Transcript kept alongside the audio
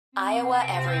Iowa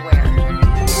Everywhere.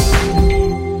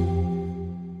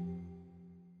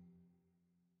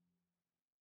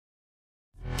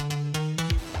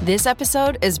 This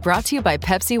episode is brought to you by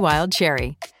Pepsi Wild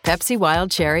Cherry. Pepsi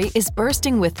Wild Cherry is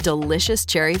bursting with delicious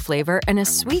cherry flavor and a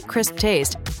sweet, crisp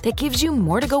taste that gives you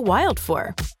more to go wild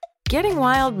for. Getting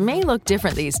wild may look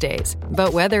different these days,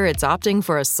 but whether it's opting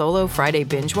for a solo Friday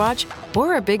binge watch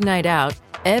or a big night out,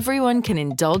 everyone can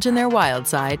indulge in their wild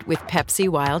side with Pepsi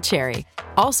Wild Cherry.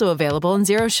 Also available in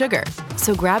Zero Sugar.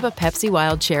 So grab a Pepsi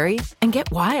Wild Cherry and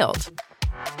get wild.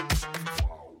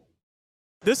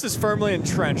 This is firmly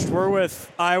entrenched. We're with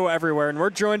Iowa Everywhere, and we're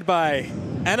joined by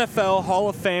NFL Hall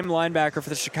of Fame linebacker for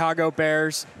the Chicago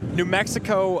Bears, New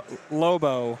Mexico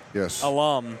Lobo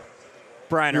alum,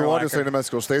 Brian Urlacher. You wanted to say New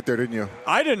Mexico State there, didn't you?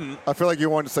 I didn't. I feel like you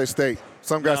wanted to say State.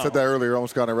 Some guy said that earlier,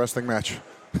 almost got in a wrestling match.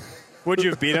 Would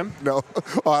you have beat him? No.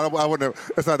 I wouldn't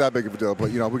have. It's not that big of a deal,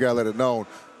 but, we got to let it known.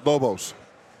 Lobos,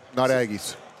 not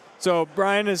Aggies. So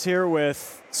Brian is here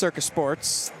with Circus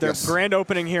Sports. Their grand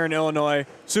opening here in Illinois.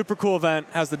 Super cool event.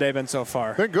 How's the day been so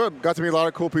far? Been good. Got to meet a lot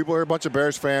of cool people here, a bunch of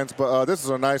Bears fans. But this is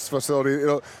a nice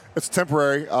facility. It's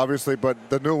temporary, obviously, but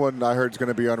the new one I heard is going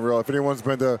to be unreal. If anyone's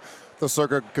been to the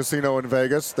Circa Casino in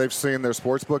Vegas, they've seen their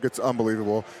sports book. It's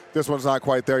unbelievable. This one's not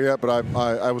quite there yet, but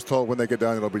I was told when they get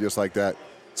done it'll be just like that.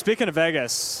 Speaking of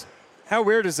Vegas, how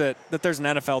weird is it that there's an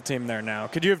NFL team there now?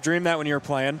 Could you have dreamed that when you were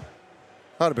playing?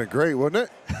 That would have been great, wouldn't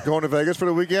it? Going to Vegas for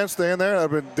the weekend, staying there. That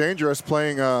would have been dangerous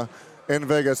playing in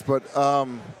Vegas. But,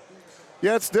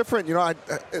 yeah, it's different.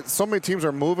 So many teams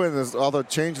are moving. There's all the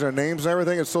changing their names and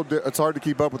everything. It's hard to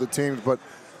keep up with the teams. But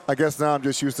I guess now I'm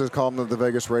just used to calling them the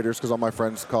Vegas Raiders because all my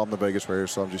friends call them the Vegas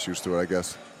Raiders, so I'm just used to it, I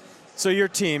guess. So your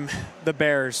team, the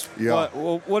Bears,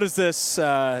 what has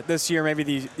this year,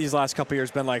 maybe these last couple of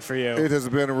years, been like for you? It has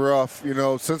been rough.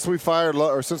 Since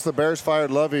since the Bears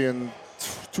fired Lovey in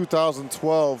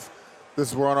 2012,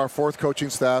 we're on our fourth coaching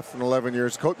staff in 11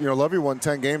 years. Lovey won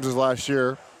 10 games his last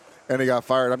year, and he got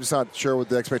fired. I'm just not sure what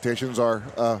the expectations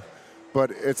are,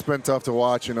 but it's been tough to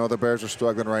watch. The Bears are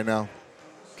struggling right now.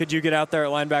 Could you get out there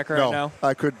at linebacker right now?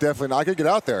 I could definitely. I could get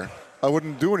out there. I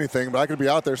wouldn't do anything, but I could be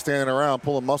out there standing around,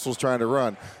 pulling muscles, trying to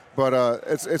run. But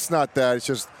it's not that. It's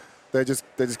just they just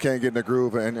can't get in the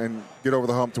groove and get over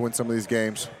the hump to win some of these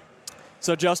games.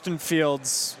 So Justin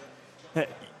Fields,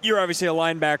 you're obviously a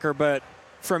linebacker, but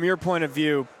from your point of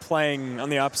view, playing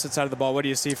on the opposite side of the ball, what do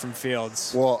you see from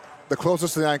Fields? Well, the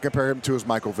closest thing I can compare him to is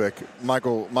Michael Vick.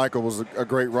 Michael was a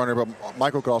great runner, but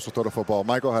Michael could also throw the football.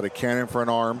 Michael had a cannon for an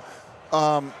arm.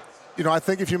 I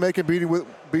think if you make him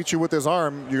beat you with his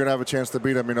arm, you're going to have a chance to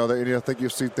beat him. I think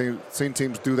you've seen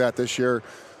teams do that this year.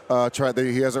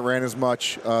 He hasn't ran as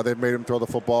much. They've made him throw the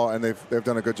football, and they've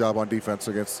done a good job on defense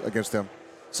against him.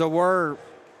 So we're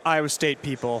Iowa State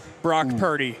people. Brock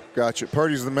Purdy. Gotcha.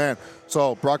 Purdy's the man.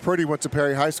 So Brock Purdy went to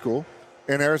Perry High School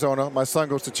in Arizona. My son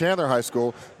goes to Chandler High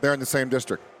School. They're in the same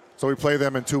district. So we play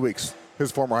them in 2 weeks,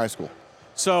 his former high school.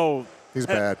 So he's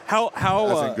bad. How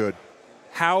good.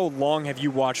 How long have you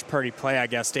watched Purdy play, I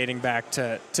guess, dating back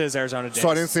to his Arizona days? So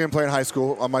I didn't see him play in high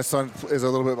school. My son is a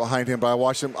little bit behind him, but I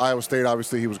watched him. Iowa State,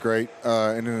 obviously, he was great.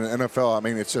 And in the NFL,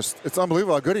 it's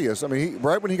unbelievable how good he is.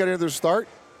 Right when he got into the start,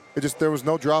 there was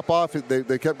no drop-off.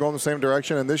 They kept going the same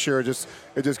direction, and this year it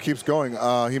just keeps going.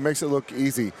 He makes it look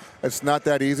easy. It's not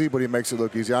that easy, but he makes it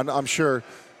look easy. I'm sure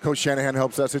Coach Shanahan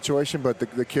helps that situation, but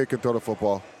the kid can throw the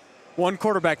football. One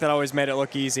quarterback that always made it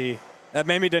look easy, that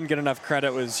maybe didn't get enough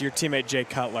credit, was your teammate Jay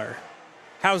Cutler.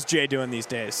 How's Jay doing these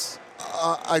days?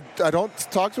 I don't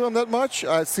talk to him that much.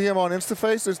 I see him on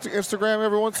Instagram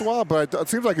every once in a while, but it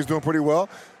seems like he's doing pretty well.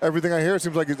 Everything I hear, it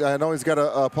seems like I know he's got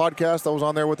a podcast. I was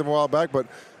on there with him a while back, but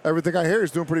everything I hear,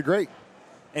 he's doing pretty great.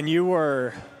 And you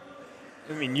were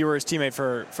his teammate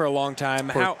for a long time.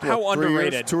 How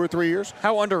underrated? Years, 2 or 3 years.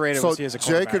 How underrated was he as a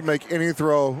quarterback? Jay could make any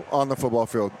throw on the football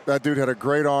field. That dude had a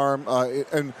great arm,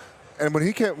 and when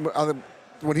he came.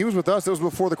 When he was with us, it was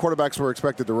before the quarterbacks were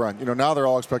expected to run. Now they're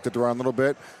all expected to run a little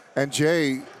bit. And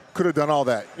Jay could have done all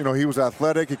that. He was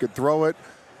athletic. He could throw it.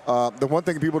 The one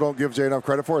thing people don't give Jay enough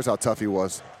credit for is how tough he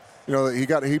was.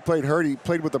 He played hurt. He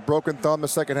played with a broken thumb the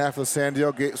second half of the San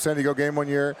Diego game one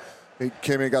year. He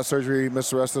came in, got surgery,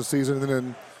 missed the rest of the season,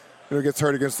 and then gets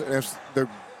hurt against the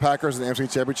Packers in the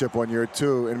NFC Championship one year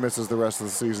too, and misses the rest of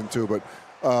the season too. But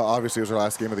obviously it was our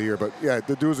last game of the year. But yeah,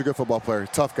 the dude was a good football player,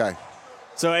 tough guy.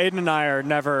 So Aiden and I are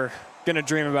never going to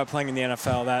dream about playing in the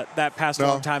NFL. That passed a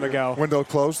long time ago. Window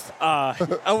closed?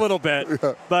 A little bit.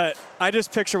 Yeah. But I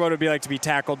just picture what it would be like to be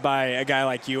tackled by a guy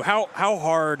like you. How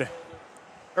hard,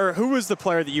 or who was the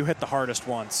player that you hit the hardest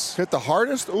once? Hit the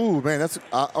hardest? Ooh, man, that's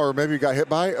or maybe you got hit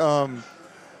by. How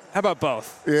about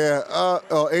both? Yeah,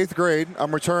 8th grade.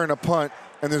 I'm returning a punt,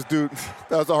 And this dude,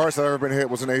 that was the hardest I've ever been hit,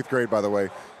 was in 8th grade, by the way.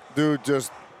 Dude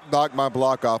just knocked my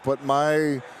block off. But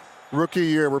my rookie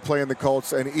year, we're playing the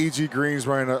Colts, and E.G. Green's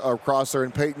running a crosser,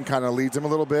 and Peyton kind of leads him a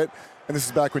little bit. And this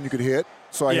is back when you could hit.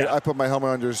 So I put my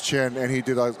helmet under his chin, and he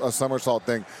did a somersault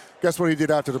thing. Guess what he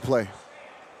did after the play?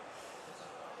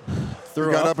 He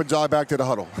got up and jogged back to the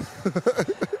huddle.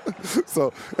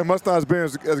 So it must not have been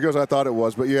as good as I thought it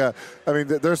was. But, yeah, I mean,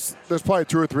 there's probably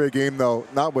 2 or 3 a game, though,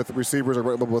 not with receivers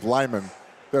but with linemen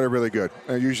that are really good.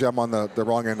 And usually I'm on the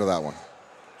wrong end of that one.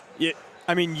 Yeah,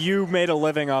 I mean, you made a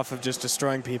living off of just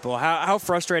destroying people. How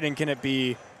frustrating can it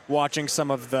be watching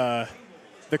some of the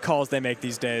calls they make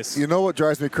these days? You know what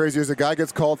drives me crazy is a guy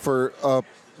gets called for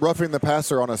roughing the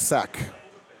passer on a sack.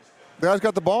 The guy's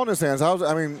got the ball in his hands.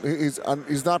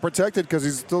 He's not protected because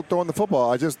he's still throwing the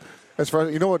football.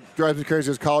 You know what drives me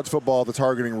crazy is college football, the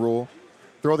targeting rule.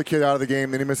 Throw the kid out of the game,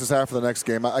 then he misses half of the next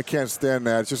game. I can't stand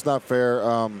that. It's just not fair.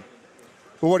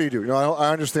 But what do you do? You know,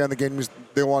 I understand the game.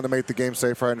 They want to make the game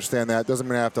safer. I understand that. Doesn't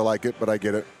mean I have to like it, but I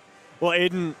get it. Well,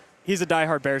 Aiden, he's a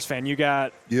diehard Bears fan. You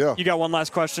got one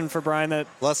last question for Brian?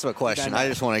 Less of a question. I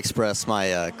just want to express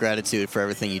my gratitude for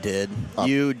everything you did.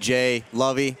 You, Jay,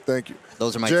 Lovey. Thank you.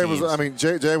 Those are my teams.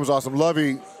 Jay Jay was awesome.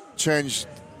 Lovey changed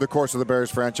the course of the Bears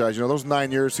franchise. You know, those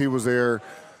 9 years he was there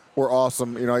were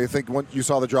awesome. You know, you think when you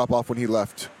saw the drop off when he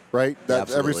left, right?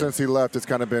 Ever since he left, it's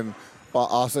kind of been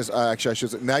awesome. Actually, I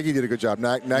should say Nagy did a good job.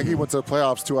 Nagy went to the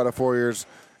playoffs 2 out of 4 years,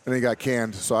 and he got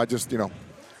canned. So I just,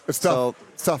 it's tough.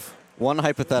 It's tough. One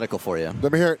hypothetical for you.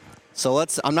 Let me hear it. So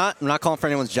I'm not calling for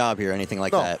anyone's job here or anything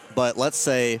like that. But let's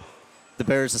say the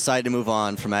Bears decide to move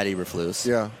on from Matt Eberflus.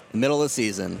 Yeah. In the middle of the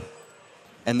season.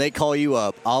 And they call you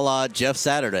up, a la Jeff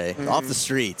Saturday, off the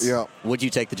streets. Yeah. Would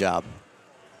you take the job?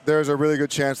 There's a really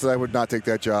good chance that I would not take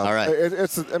that job. All right.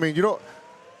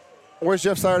 Where's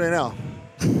Jeff Saturday now?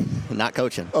 Not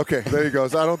coaching. Okay, there you go.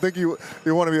 So I don't think you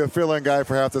want to be a fill-in guy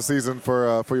for half the season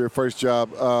for your first job.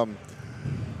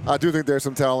 I do think there's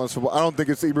some talent in football. I don't think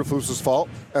it's Eberflus's fault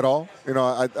at all. You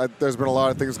know, there's been a lot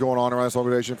of things going on around this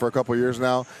organization for a couple of years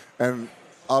now, and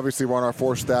obviously we're on our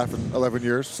 4th staff in 11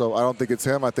 years, so I don't think it's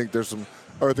him. I think there's some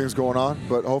other things going on,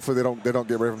 but hopefully they don't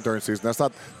get rid of him during the season. That's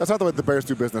not the way the Bears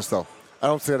do business, though. I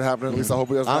don't see it happening. At least I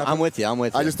hope it doesn't happen. I'm with you.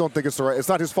 I just don't think it's the right. It's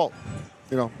not his fault.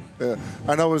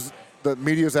 I know the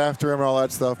media's after him and all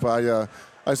that stuff, but I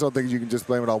just don't think you can just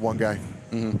blame it on one guy.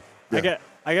 Mm-hmm. Yeah.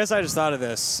 I guess I just thought of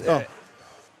this.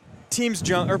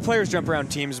 Players jump around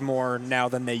teams more now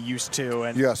than they used to.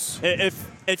 And yes.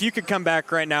 If you could come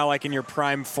back right now, like in your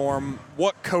prime form,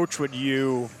 what coach would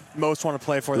you most want to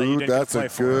play for that you didn't play for?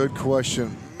 That's a good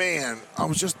question. Man, I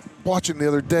was just watching the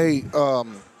other day.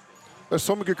 There's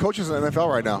so many good coaches in the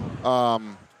NFL right now.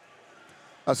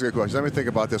 That's a good question. Let me think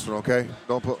about this one, okay?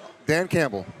 Dan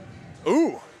Campbell.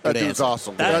 Ooh. That dude's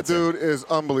awesome. That dude is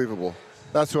unbelievable.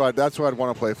 That's who I'd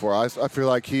want to play for. I feel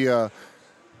like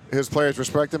his players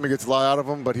respect him. He gets a lot out of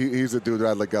him, but he's a dude that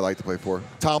I'd like to play for.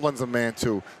 Tomlin's a man,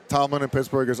 too. Tomlin in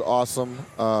Pittsburgh is awesome.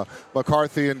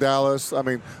 McCarthy in Dallas. I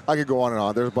mean, I could go on and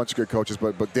on. There's a bunch of good coaches,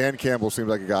 but Dan Campbell seems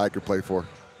like a guy I could play for.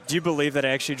 Do you believe that he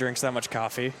actually drinks that much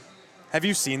coffee? Have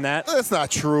you seen that? That's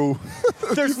not true.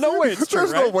 There's no way it's true,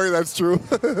 There's no way that's true.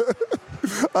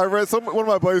 I read one of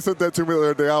my buddies said that to me the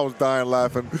other day. I was dying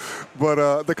laughing.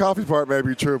 But the coffee part may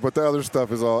be true, but the other stuff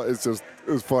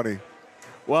it's funny.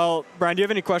 Well, Brian, do you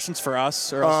have any questions for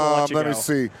us? Or else we'll let you let me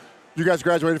see. You guys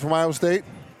graduated from Iowa State?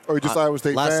 Or just Iowa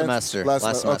State last fans? semester. Last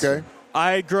semester. Okay.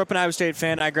 I grew up an Iowa State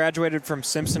fan. I graduated from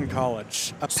Simpson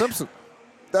College. Simpson?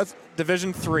 That's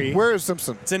Division III. Where is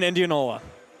Simpson? It's in Indianola.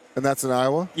 And that's in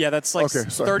Iowa? Yeah, that's like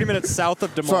 30 minutes south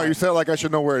of Des Moines. Sorry, you said it like I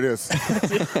should know where it is.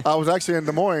 I was actually in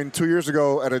Des Moines 2 years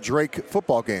ago at a Drake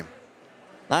football game.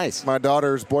 Nice. My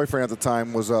daughter's boyfriend at the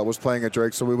time was playing at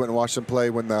Drake, so we went and watched them play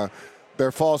when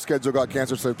their fall schedule got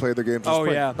canceled, so they played their games.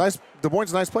 Yeah. Nice. Des Moines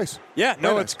is a nice place. Yeah,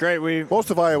 no, it's great. Most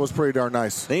of Iowa was pretty darn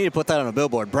nice. They need to put that on a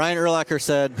billboard. Brian Urlacher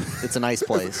said it's a nice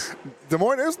place. Des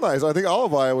Moines is nice. I think all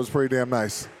of Iowa was pretty damn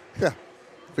nice. Yeah.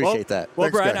 Appreciate that.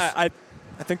 Well, Thanks, Brian, guys.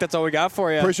 I think that's all we got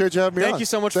for you. Appreciate you having me on. Thank you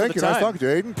so much for the time. Thank you. Nice talking to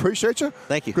you, Aiden. Appreciate you.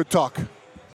 Thank you. Good talk.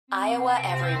 Iowa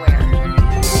Everywhere.